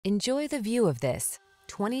Enjoy the view of this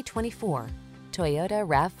 2024 Toyota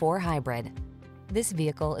RAV4 Hybrid. This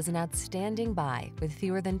vehicle is an outstanding buy with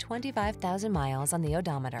fewer than 25,000 miles on the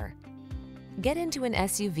odometer. Get into an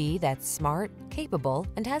SUV that's smart, capable,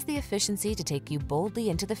 and has the efficiency to take you boldly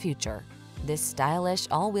into the future. This stylish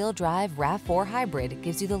all-wheel drive RAV4 Hybrid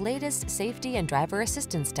gives you the latest safety and driver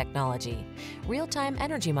assistance technology, real-time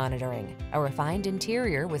energy monitoring, a refined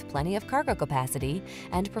interior with plenty of cargo capacity,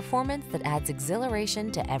 and performance that adds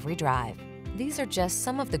exhilaration to every drive. These are just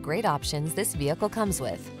some of the great options this vehicle comes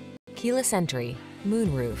with: keyless entry,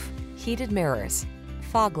 moonroof, heated mirrors,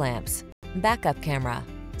 fog lamps, backup camera,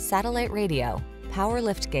 satellite radio, power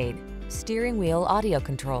liftgate, steering wheel audio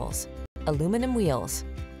controls, aluminum wheels,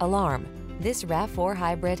 alarm. This RAV4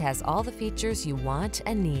 Hybrid has all the features you want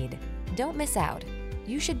and need. Don't miss out.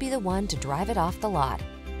 You should be the one to drive it off the lot.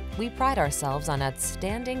 We pride ourselves on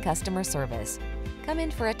outstanding customer service. Come in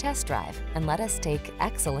for a test drive and let us take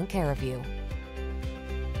excellent care of you.